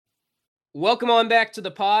Welcome on back to the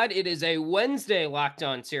pod. It is a Wednesday Locked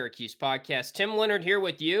On Syracuse podcast. Tim Leonard here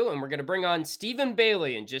with you, and we're going to bring on Stephen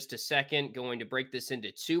Bailey in just a second. Going to break this into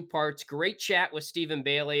two parts. Great chat with Stephen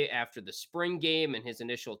Bailey after the spring game and his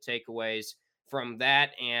initial takeaways from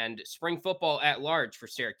that, and spring football at large for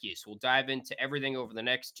Syracuse. We'll dive into everything over the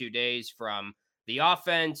next 2 days, from the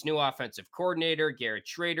offense, new offensive coordinator, Garrett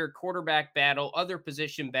Schrader, quarterback battle, other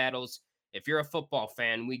position battles. If you're a football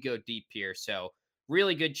fan, we go deep here. So,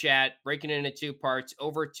 really good chat, breaking it into two parts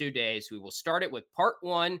over 2 days. We will start it with part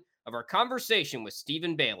one of our conversation with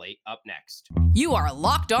Stephen Bailey up next. You are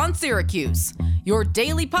Locked On Syracuse, your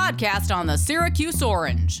daily podcast on the Syracuse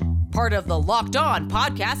Orange, part of the Locked On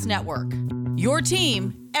Podcast Network. Your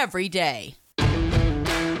team every day.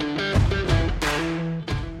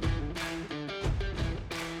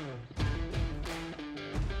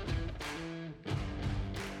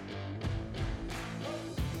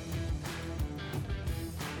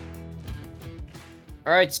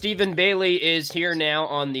 All right, Stephen Bailey is here now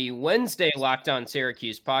on the Wednesday Locked On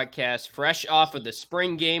Syracuse podcast. Fresh off of the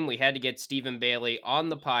spring game, we had to get Stephen Bailey on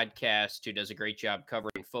the podcast, who does a great job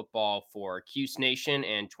covering football for Cuse Nation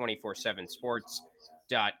and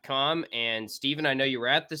 247sports.com. And Stephen, I know you were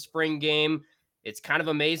at the spring game. It's kind of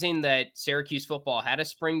amazing that Syracuse football had a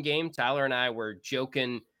spring game. Tyler and I were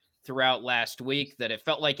joking throughout last week that it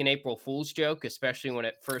felt like an April Fool's joke, especially when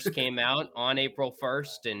it first came out on April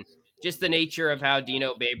 1st. And just the nature of how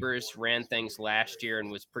Dino Babers ran things last year and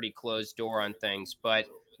was pretty closed door on things. But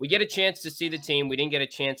we get a chance to see the team. We didn't get a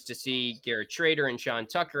chance to see Garrett Schrader and Sean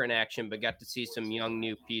Tucker in action, but got to see some young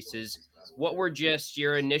new pieces. What were just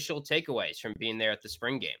your initial takeaways from being there at the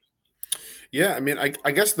spring game? Yeah, I mean,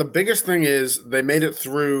 I guess the biggest thing is they made it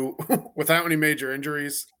through without any major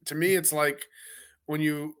injuries. To me, it's like when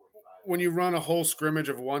you run a whole scrimmage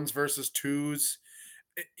of ones versus twos,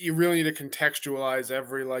 you really need to contextualize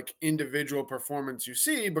every individual performance you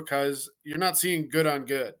see, because you're not seeing good on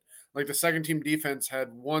good. Like, the second team defense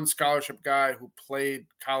had one scholarship guy who played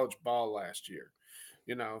college ball last year.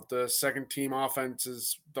 The second team offense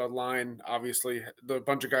is the line, obviously, the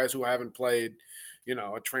bunch of guys who haven't played,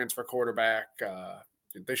 a transfer quarterback,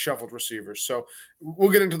 they shuffled receivers. So we'll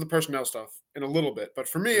get into the personnel stuff in a little bit. But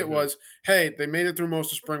for me, it was, hey, they made it through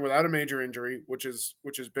most of spring without a major injury, which is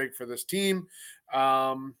big for this team.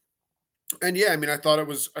 And yeah, I mean, I thought it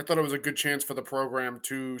was a good chance for the program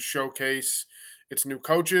to showcase its new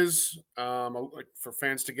coaches, for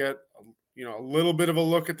fans to get a little bit of a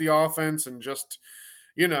look at the offense, and just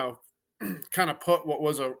kind of put what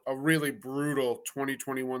was a really brutal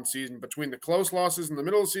 2021 season, between the close losses in the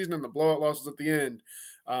middle of the season and the blowout losses at the end,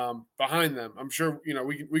 behind them. I'm sure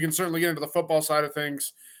we can certainly get into the football side of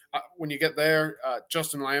things when you get there.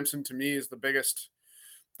 Justin Lamson, to me, is the biggest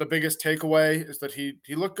takeaway, is that he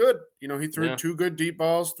looked good. He threw two good deep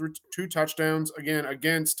balls, threw two touchdowns, again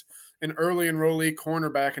against an early enrollee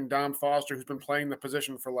cornerback in Dom Foster, who's been playing the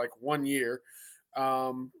position for like 1 year.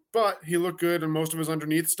 But he looked good in most of his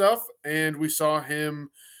underneath stuff, and we saw him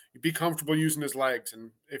be comfortable using his legs.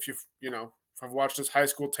 And if if I've watched his high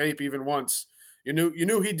school tape even once, you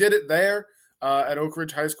knew he did it there at Oak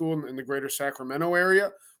Ridge High School in the greater Sacramento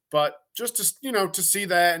area. But just to see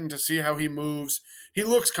that and to see how he moves, he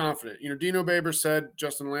looks confident. Dino Babers said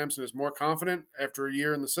Justin Lamson is more confident after a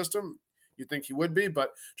year in the system. You'd think he would be,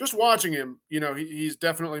 but just watching him, he's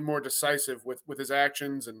definitely more decisive with his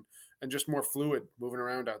actions, and just more fluid moving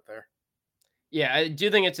around out there. Yeah, I do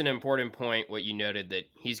think it's an important point what you noted, that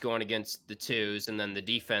he's going against the twos, and then the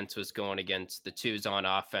defense was going against the twos on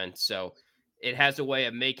offense. So it has a way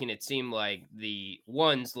of making it seem like the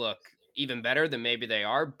ones look even better than maybe they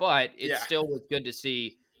are, but it still was good to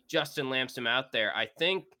see Justin Lamson out there. I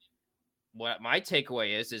think what my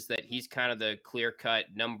takeaway is that he's kind of the clear-cut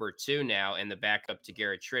number two now, and the backup to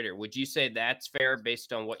Garrett Schrader. Would you say that's fair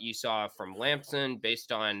based on what you saw from Lamson,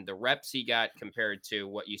 based on the reps he got compared to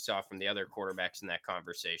what you saw from the other quarterbacks in that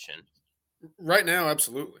conversation? Right now,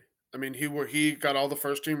 absolutely. I mean, he got all the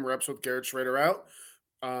first team reps with Garrett Schrader out.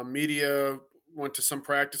 Media went to some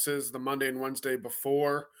practices the Monday and Wednesday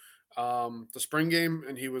before the spring game,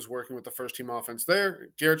 and he was working with the first team offense there.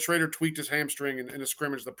 Garrett Schrader tweaked his hamstring in a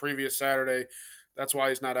scrimmage the previous Saturday. That's why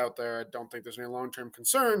he's not out there. I don't think there's any long-term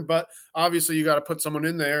concern, but obviously you got to put someone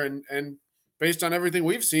in there, and based on everything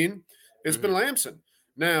we've seen, it's been Lamson.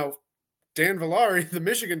 Now, Dan Villari, the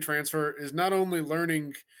Michigan transfer, is not only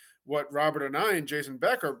learning what Robert Anae and Jason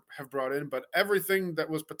Becker have brought in, but everything that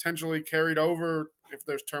was potentially carried over, if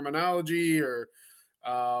there's terminology or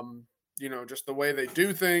just the way they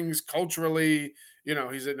do things culturally.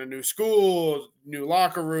 He's in a new school, new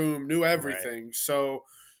locker room, new everything. Right. So,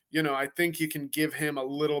 I think you can give him a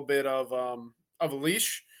little bit of a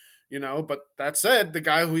leash. But that said, the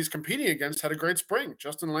guy who he's competing against had a great spring.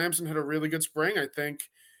 Justin Lamson had a really good spring. I think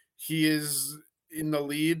he is in the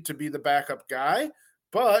lead to be the backup guy.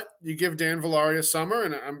 But you give Dan Villari a summer,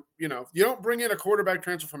 and you don't bring in a quarterback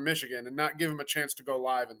transfer from Michigan and not give him a chance to go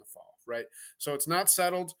live in the fall, right? So it's not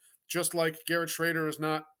settled, just like Garrett Schrader is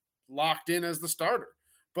not locked in as the starter.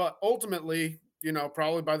 But ultimately,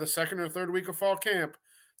 probably by the second or third week of fall camp,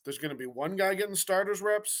 there's going to be one guy getting starters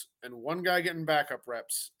reps and one guy getting backup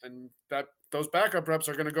reps. And those backup reps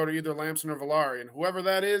are going to go to either Lamson or Villari. And whoever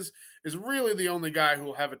that is really the only guy who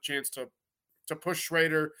will have a chance to push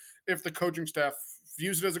Schrader if the coaching staff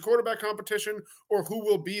views it as a quarterback competition, or who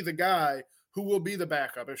will be the guy who will be the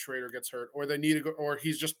backup if Schrader gets hurt, or they need to go, or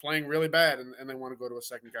he's just playing really bad and they want to go to a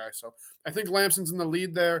second guy. So I think Lamson's in the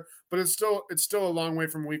lead there, but it's still a long way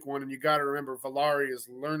from week one. And you got to remember, Villari is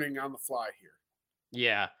learning on the fly here.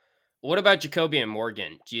 Yeah. What about Jacobian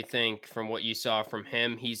Morgan? Do you think, from what you saw from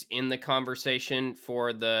him, he's in the conversation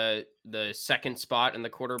for the second spot in the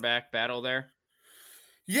quarterback battle there?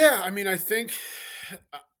 Yeah, I mean, I think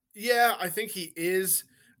he is.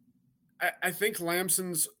 I think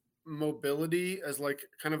Lamson's mobility as like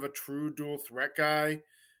kind of a true dual threat guy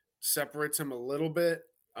separates him a little bit.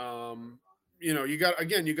 You got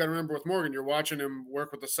to remember with Morgan, you're watching him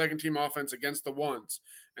work with the second team offense against the ones,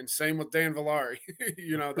 and same with Dan Villari.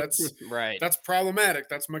 That's right. That's problematic.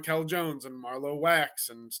 That's Mikel Jones and Marlo Wax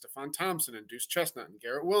and Stephon Thompson and Deuce Chestnut and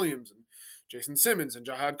Garrett Williams and Jason Simmons and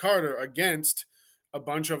Jahad Carter against a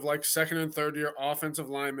bunch of like second and third year offensive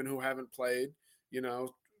linemen who haven't played.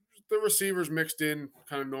 The receivers mixed in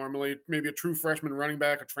kind of normally, maybe a true freshman running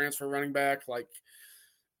back, a transfer running back, like.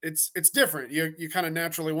 It's different. You kind of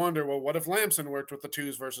naturally wonder, well, what if Lamson worked with the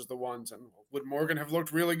twos versus the ones? And would Morgan have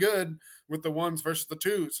looked really good with the ones versus the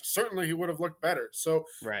twos? Certainly he would have looked better. So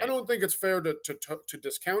right. I don't think it's fair to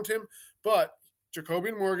discount him, but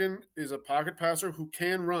Jacobian Morgan is a pocket passer who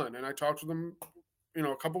can run. And I talked with him,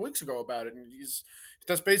 a couple weeks ago about it. And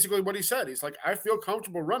that's basically what he said. He's like, I feel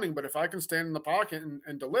comfortable running, but if I can stand in the pocket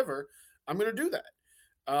and deliver, I'm going to do that.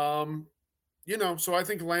 So I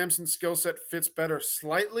think Lamson's skill set fits better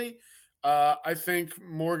slightly. I think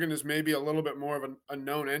Morgan is maybe a little bit more of a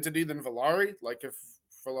known entity than Villari. Like if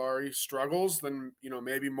Villari struggles, then,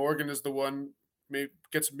 maybe Morgan is the one,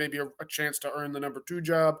 gets maybe a chance to earn the number 2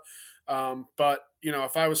 job. But,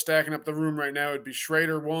 if I was stacking up the room right now, it'd be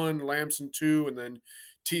Schrader 1, Lamson 2, and then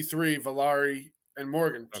T3, Villari, and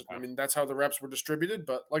Morgan. Okay. I mean, that's how the reps were distributed.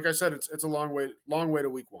 But like I said, it's a long way to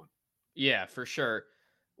week 1. Yeah, for sure.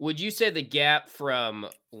 Would you say the gap from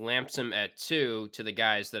Lamson at 2 to the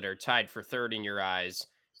guys that are tied for 3rd in your eyes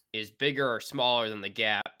is bigger or smaller than the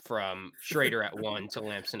gap from Schrader at 1 to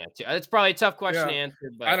Lamson at 2? That's probably a tough question to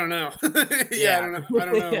answer, but I don't know. I don't know.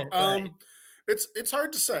 Right. It's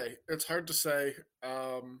hard to say. It's hard to say.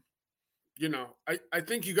 I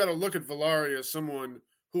think you got to look at Villari as someone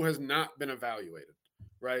who has not been evaluated,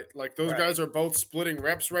 right? Like those guys are both splitting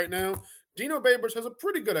reps right now. Dino Babers has a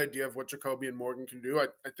pretty good idea of what Jacobian Morgan can do. I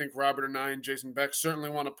think Robert and I and Jason Beck certainly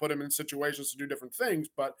want to put him in situations to do different things,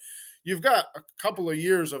 but you've got a couple of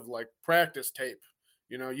years of like practice tape.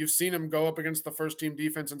 You've seen him go up against the first team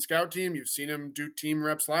defense and scout team. You've seen him do team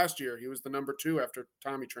reps last year. He was the number 2 after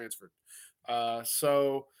Tommy transferred.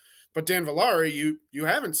 But Dan Villari, you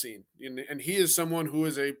haven't seen, and he is someone who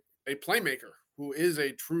is a playmaker, who is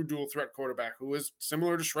a true dual threat quarterback, who is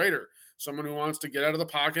similar to Schrader. Someone who wants to get out of the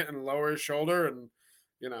pocket and lower his shoulder and,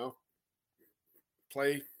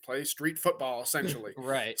 play street football essentially.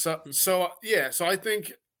 Right. So I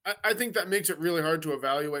think that makes it really hard to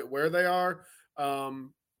evaluate where they are.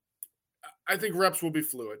 I think reps will be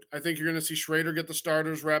fluid. I think you're going to see Schrader get the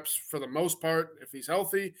starters reps for the most part if he's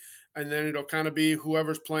healthy, and then it'll kind of be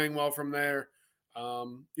whoever's playing well from there.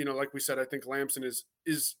 Like we said, I think Lamson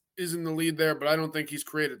is in the lead there, but I don't think he's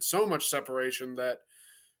created so much separation that,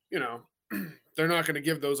 they're not going to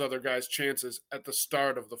give those other guys chances at the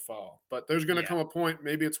start of the fall. But there's going to come a point,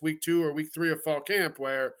 maybe it's week 2 or week 3 of fall camp,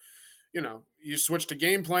 where, you switch to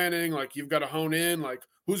game planning. Like you've got to hone in, like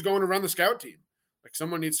who's going to run the scout team. Like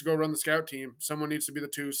someone needs to go run the scout team. Someone needs to be the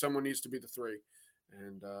 2. Someone needs to be the 3.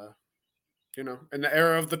 And, in the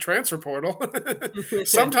era of the transfer portal,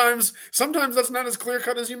 sometimes that's not as clear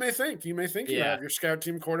cut as you may think. You may think you have your scout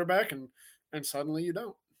team quarterback and suddenly you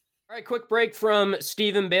don't. All right, quick break from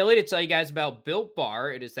Stephen Bailey to tell you guys about Built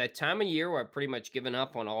Bar. It is that time of year where I've pretty much given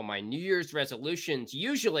up on all my New Year's resolutions,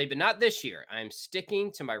 usually, but not this year. I'm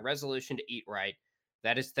sticking to my resolution to eat right.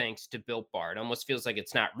 That is thanks to Built Bar. It almost feels like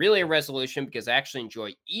it's not really a resolution because I actually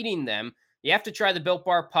enjoy eating them. You have to try the Built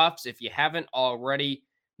Bar Puffs if you haven't already.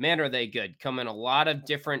 Man, are they good. Come in a lot of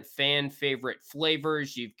different fan favorite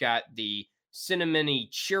flavors. You've got the cinnamony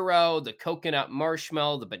churro, the coconut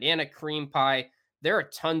marshmallow, the banana cream pie. There are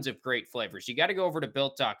tons of great flavors. You got to go over to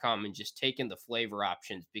built.com and just take in the flavor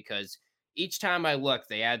options because each time I look,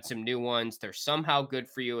 they add some new ones. They're somehow good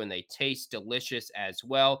for you and they taste delicious as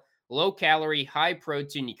well. Low calorie, high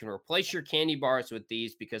protein. You can replace your candy bars with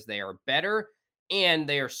these because they are better and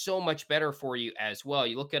they are so much better for you as well.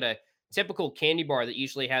 You look at a typical candy bar that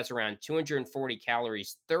usually has around 240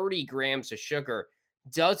 calories, 30 grams of sugar,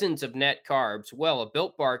 dozens of net carbs. Well, a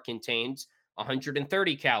Built Bar contains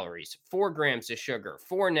 130 calories, 4 grams of sugar,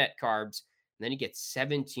 4 net carbs, and then you get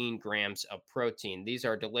 17 grams of protein. These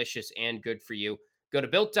are delicious and good for you. Go to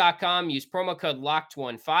built.com, use promo code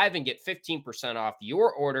LOCKED15 and get 15% off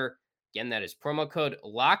your order. Again, that is promo code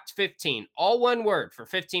LOCKED15, all one word for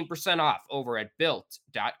 15% off over at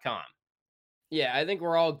built.com. Yeah, I think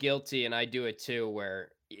we're all guilty, and I do it too,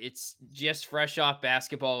 where it's just fresh off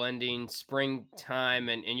basketball ending, springtime,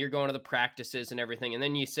 and you're going to the practices and everything. And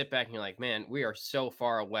then you sit back and you're like, man, we are so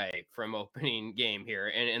far away from opening game here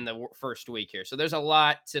in the first week here. So there's a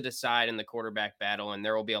lot to decide in the quarterback battle, and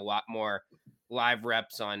there will be a lot more live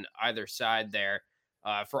reps on either side there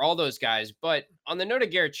for all those guys. But on the note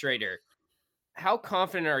of Garrett Schrader, how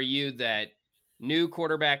confident are you that new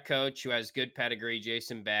quarterback coach who has good pedigree,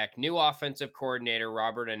 Jason Beck, new offensive coordinator,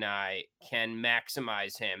 Robert Anae, can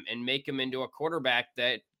maximize him and make him into a quarterback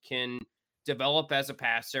that can develop as a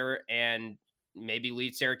passer and maybe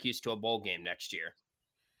lead Syracuse to a bowl game next year?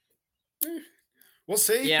 We'll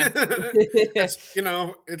see. Yeah.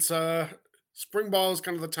 It's spring ball is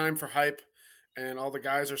kind of the time for hype, and all the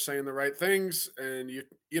guys are saying the right things, and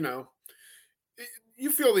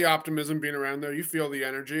you feel the optimism being around there. You feel the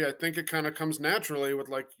energy. I think it kind of comes naturally with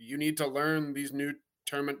like you need to learn this new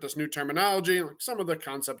terminology. Like some of the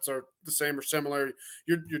concepts are the same or similar.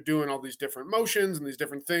 You're doing all these different motions and these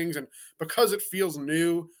different things, and because it feels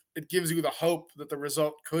new, it gives you the hope that the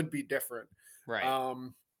result could be different. Right.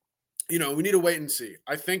 We need to wait and see.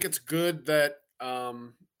 I think it's good that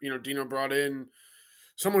Dino brought in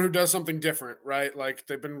someone who does something different, right? Like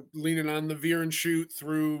they've been leaning on the veer and shoot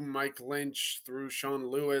through Mike Lynch, through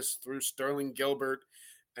Sean Lewis, through Sterling Gilbert,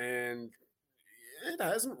 and it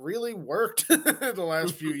hasn't really worked the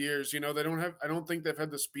last few years. I don't think they've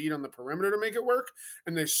had the speed on the perimeter to make it work,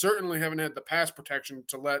 and they certainly haven't had the pass protection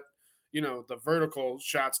to let the vertical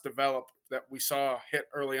shots develop that we saw hit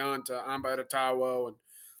early on to Amba Tawo and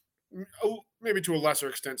maybe to a lesser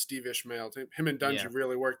extent Steve Ishmael. Him and Dungy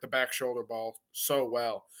really worked the back shoulder ball so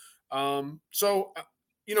well.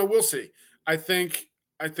 We'll see. I think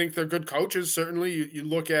they're good coaches. Certainly, you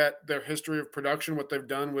look at their history of production, what they've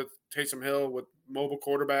done with Taysom Hill, with mobile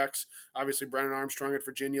quarterbacks. Obviously, Brennan Armstrong at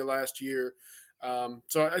Virginia last year.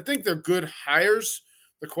 So I think they're good hires.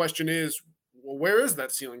 The question is, well, where is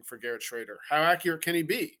that ceiling for Garrett Schrader? How accurate can he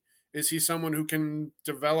be? Is he someone who can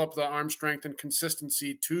develop the arm strength and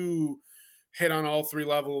consistency to hit on all three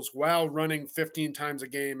levels while running 15 times a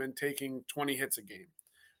game and taking 20 hits a game?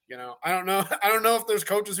 I don't know. I don't know if there's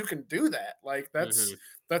coaches who can do that. Like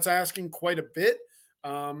that's asking quite a bit.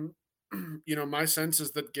 My sense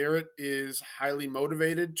is that Garrett is highly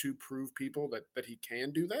motivated to prove people that he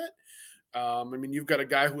can do that. You've got a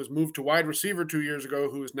guy who was moved to wide receiver 2 years ago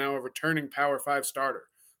who is now a returning Power 5 starter.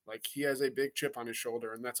 Like he has a big chip on his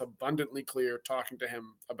shoulder, and that's abundantly clear talking to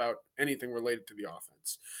him about anything related to the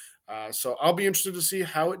offense. So I'll be interested to see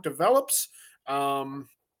how it develops.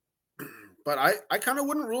 But I kind of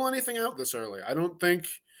wouldn't rule anything out this early. I don't think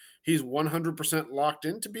he's 100% locked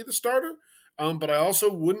in to be the starter. But I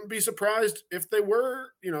also wouldn't be surprised if they were,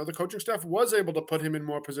 the coaching staff was able to put him in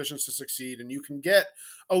more positions to succeed, and you can get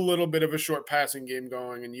a little bit of a short passing game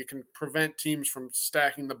going, and you can prevent teams from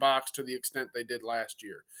stacking the box to the extent they did last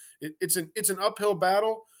year. It's an uphill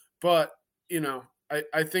battle, but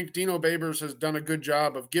I think Dino Babers has done a good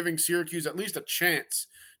job of giving Syracuse at least a chance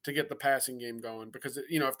to get the passing game going, because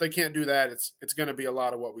if they can't do that, it's going to be a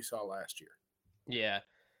lot of what we saw last year. Yeah.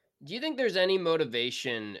 Do you think there's any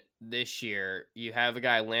motivation this year? You have a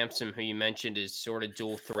guy, Lamson, who you mentioned is sort of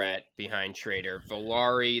dual threat behind Schrader.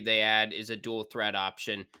 Villari, they add, is a dual threat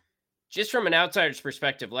option. Just from an outsider's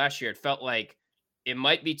perspective, last year, it felt like it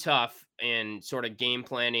might be tough in sort of game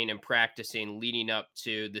planning and practicing leading up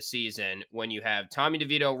to the season when you have Tommy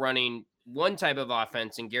DeVito running one type of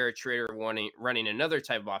offense and Garrett Schrader running another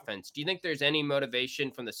type of offense. Do you think there's any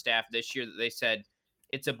motivation from the staff this year that they said,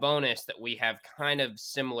 it's a bonus that we have kind of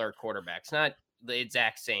similar quarterbacks, not the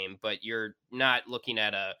exact same, but you're not looking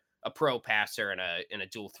at a pro passer and a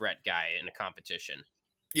dual threat guy in a competition?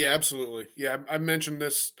 Yeah, absolutely. Yeah, I mentioned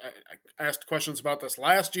this. I asked questions about this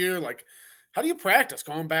last year. Like, how do you practice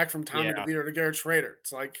going back from Tommy DeVito to Garrett Schrader?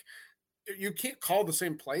 It's like you can't call the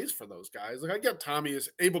same plays for those guys. Like I get Tommy is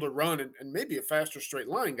able to run and maybe a faster straight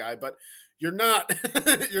line guy, but you're not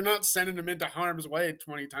you're not sending him into harm's way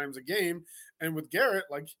 20 times a game. And with Garrett,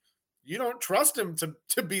 like you don't trust him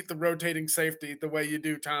to beat the rotating safety the way you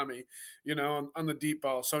do Tommy, on the deep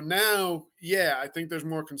ball. So now, yeah, I think there's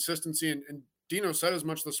more consistency, and Dino said as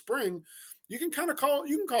much this spring. You can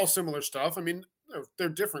call similar stuff. I mean, they're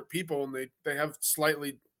different people and they have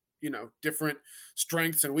slightly different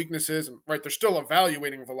strengths and weaknesses, and right, they're still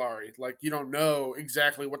evaluating Valari. Like you don't know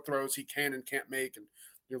exactly what throws he can and can't make, and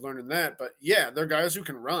you're learning that. But yeah, they're guys who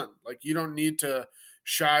can run. Like you don't need to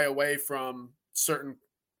shy away from certain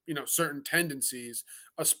tendencies,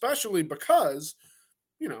 especially because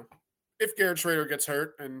you know if Garrett Schrader gets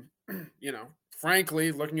hurt, and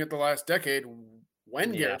frankly, looking at the last decade,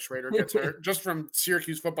 when Yeah. Garrett Schrader gets hurt, just from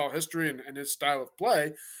Syracuse football history and his style of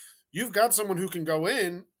play, you've got someone who can go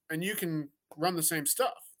in and you can run the same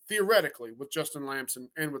stuff theoretically with Justin Lamson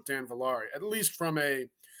and with Dan Villari, at least from a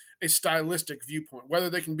stylistic viewpoint. Whether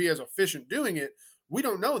they can be as efficient doing it, we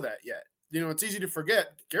don't know that yet. It's easy to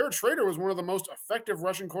forget. Garrett Schrader was one of the most effective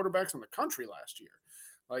rushing quarterbacks in the country last year.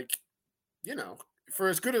 Like, for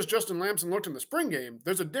as good as Justin Lamson looked in the spring game,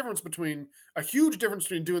 there's a huge difference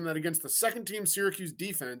between doing that against the second team Syracuse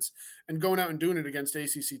defense and going out and doing it against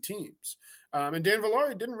ACC teams. And Dan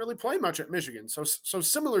Villari didn't really play much at Michigan. So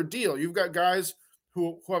similar deal. You've got guys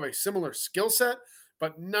who have a similar skill set,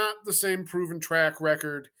 but not the same proven track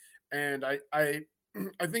record. And I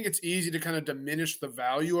think it's easy to kind of diminish the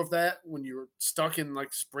value of that when you're stuck in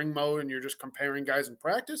like spring mode and you're just comparing guys in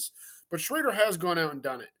practice. But Schrader has gone out and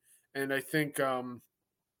done it. And I think, I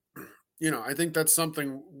think that's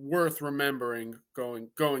something worth remembering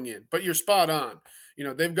going in. But you're spot on.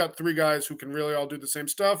 They've got three guys who can really all do the same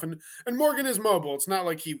stuff, and Morgan is mobile. It's not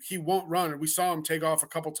like he won't run, and we saw him take off a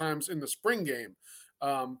couple times in the spring game,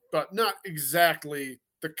 but not exactly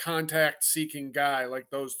the contact-seeking guy like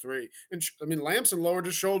those three. And I mean, Lamson lowered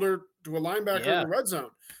his shoulder to a linebacker in the red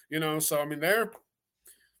zone. So I mean,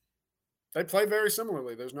 they play very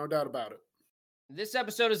similarly. There's no doubt about it. This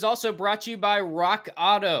episode is also brought to you by Rock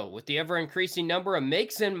Auto. With the ever-increasing number of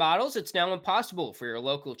makes and models, it's now impossible for your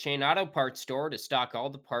local chain auto parts store to stock all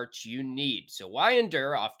the parts you need. So why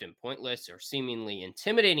endure often pointless or seemingly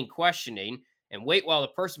intimidating questioning and wait while the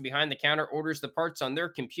person behind the counter orders the parts on their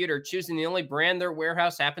computer, choosing the only brand their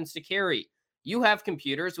warehouse happens to carry? You have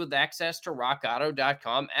computers with access to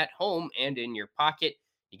rockauto.com at home and in your pocket.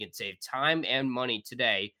 You can save time and money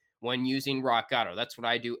today when using Rock Auto. That's what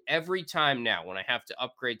I do every time now when I have to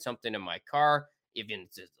upgrade something in my car. If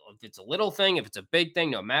it's a little thing, if it's a big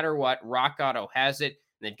thing, no matter what, Rock Auto has it.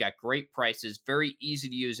 And they've got great prices, very easy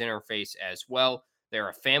to use interface as well. They're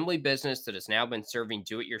a family business that has now been serving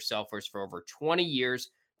do-it-yourselfers for over 20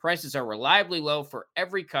 years. Prices are reliably low for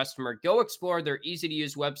every customer. Go explore their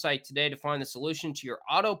easy-to-use website today to find the solution to your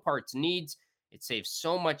auto parts needs. It saves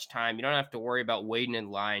so much time. You don't have to worry about waiting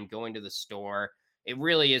in line, going to the store. It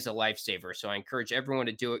really is a lifesaver. So I encourage everyone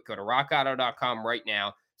to do it. Go to rockauto.com right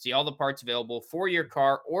now. See all the parts available for your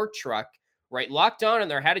car or truck. Right, Locked On in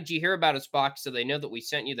their How Did You Hear About Us box so they know that we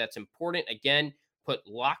sent you. That's important. Again, put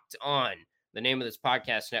Locked On, the name of this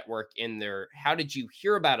podcast network, in their How Did You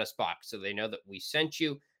Hear About Us box so they know that we sent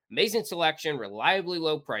you. Amazing selection, reliably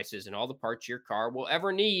low prices, and all the parts your car will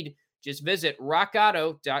ever need. Just visit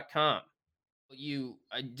rockauto.com.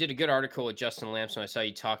 I did a good article with Justin Lamson. I saw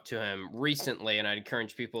you talk to him recently, and I'd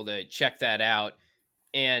encourage people to check that out.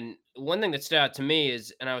 And one thing that stood out to me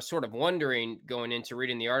is, and I was sort of wondering going into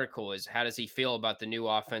reading the article, is how does he feel about the new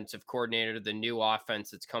offensive coordinator, the new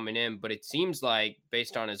offense that's coming in? But it seems like,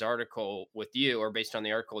 based on his article with you, or based on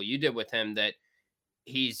the article you did with him, that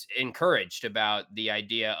he's encouraged about the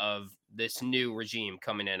idea of this new regime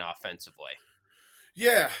coming in offensively.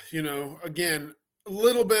 Yeah, again, a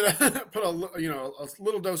little bit put a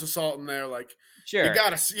little dose of salt in there. Like, sure, you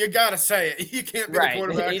gotta say it. You can't be right. the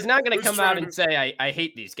quarterback. He's not going to come out and say I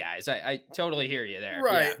hate these guys. I totally hear you there.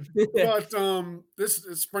 Right. Yeah. But this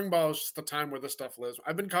spring ball is just the time where this stuff lives.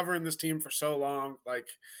 I've been covering this team for so long. Like,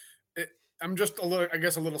 I'm just a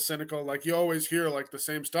little cynical. Like, you always hear like the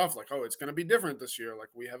same stuff. Like, oh, it's going to be different this year. Like,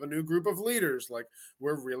 we have a new group of leaders. Like,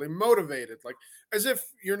 we're really motivated. Like, as if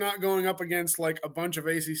you're not going up against like a bunch of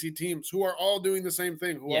ACC teams who are all doing the same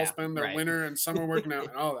thing, who all spend their winter and summer working out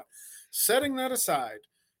and all that. Setting that aside,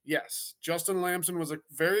 yes, Justin Lamson was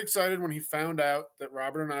very excited when he found out that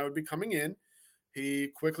Robert and I would be coming in. He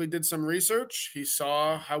quickly did some research. He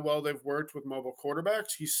saw how well they've worked with mobile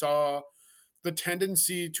quarterbacks. He saw the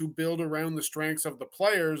tendency to build around the strengths of the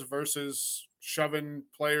players versus shoving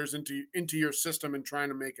players into your system and trying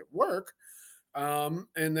to make it work.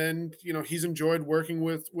 And then, he's enjoyed working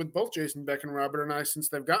with both Jason Beckenrobert and I since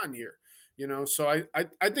they've gotten here. So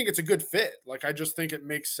I think it's a good fit. Like, I just think it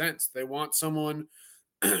makes sense. They want someone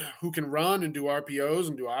who can run and do RPOs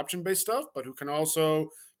and do option-based stuff, but who can also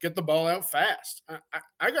get the ball out fast.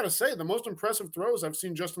 I got to say, the most impressive throws I've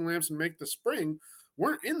seen Justin Lamson make this spring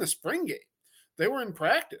weren't in the spring game. They were in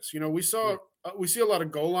practice. We see a lot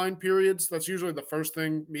of goal line periods. That's usually the first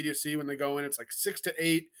thing media see when they go in. It's like 6 to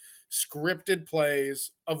 8 scripted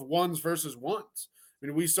plays of ones versus ones. I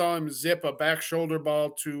mean, we saw him zip a back shoulder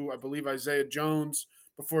ball to, I believe, Isaiah Jones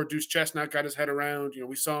before Deuce Chestnut got his head around.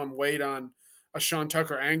 We saw him wait on a Sean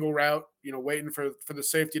Tucker angle route, waiting for the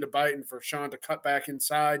safety to bite and for Sean to cut back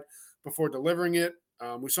inside before delivering it.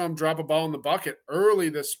 We saw him drop a ball in the bucket early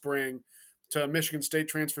this spring to Michigan State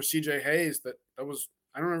transfer CJ Hayes that was,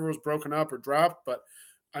 I don't remember if it was broken up or dropped, but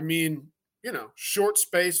I mean, short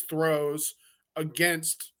space throws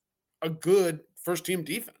against a good first team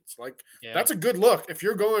defense. Like, that's a good look. If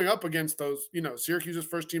you're going up against those, Syracuse's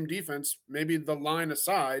first team defense, maybe the line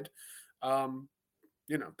aside,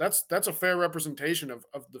 that's a fair representation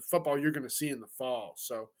of the football you're going to see in the fall.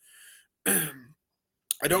 So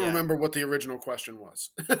I don't remember what the original question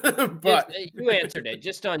was, but you answered it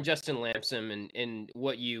just on Justin Lamson and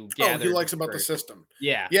what you gathered. He likes about the system.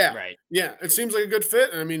 Yeah. Right. Yeah. It seems like a good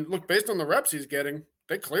fit. And I mean, look, based on the reps he's getting,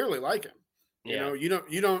 they clearly like him. Yeah.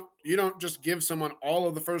 You don't just give someone all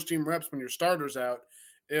of the first team reps when your starter's out.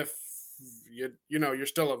 If you're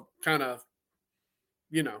still a kind of,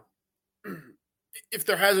 if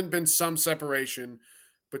there hasn't been some separation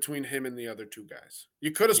between him and the other two guys.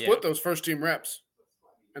 You could have split those first team reps,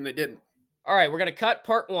 and they didn't. All right, we're going to cut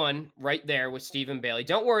part 1 right there with Stephen Bailey.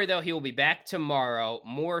 Don't worry, though. He will be back tomorrow.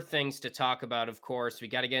 More things to talk about, of course. We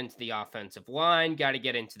got to get into the offensive line, got to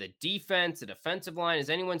get into the defense, the defensive line. Is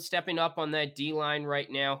anyone stepping up on that D-line right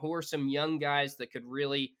now? Who are some young guys that could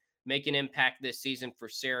really make an impact this season for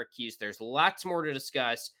Syracuse? There's lots more to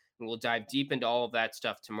discuss, and we'll dive deep into all of that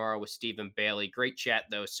stuff tomorrow with Stephen Bailey. Great chat,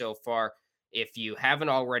 though, so far. If you haven't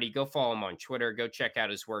already, go follow him on Twitter. Go check out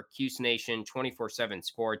his work, Cuse Nation, 24/7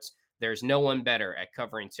 Sports. There's no one better at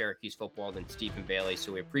covering Syracuse football than Stephen Bailey,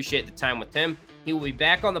 so we appreciate the time with him. He will be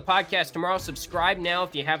back on the podcast tomorrow. Subscribe now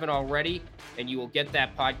if you haven't already, and you will get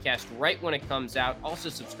that podcast right when it comes out. Also,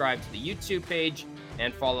 subscribe to the YouTube page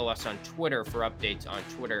and follow us on Twitter for updates on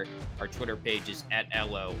Twitter. Our Twitter page is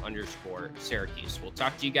 @LO_Syracuse. We'll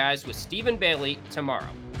talk to you guys with Stephen Bailey tomorrow.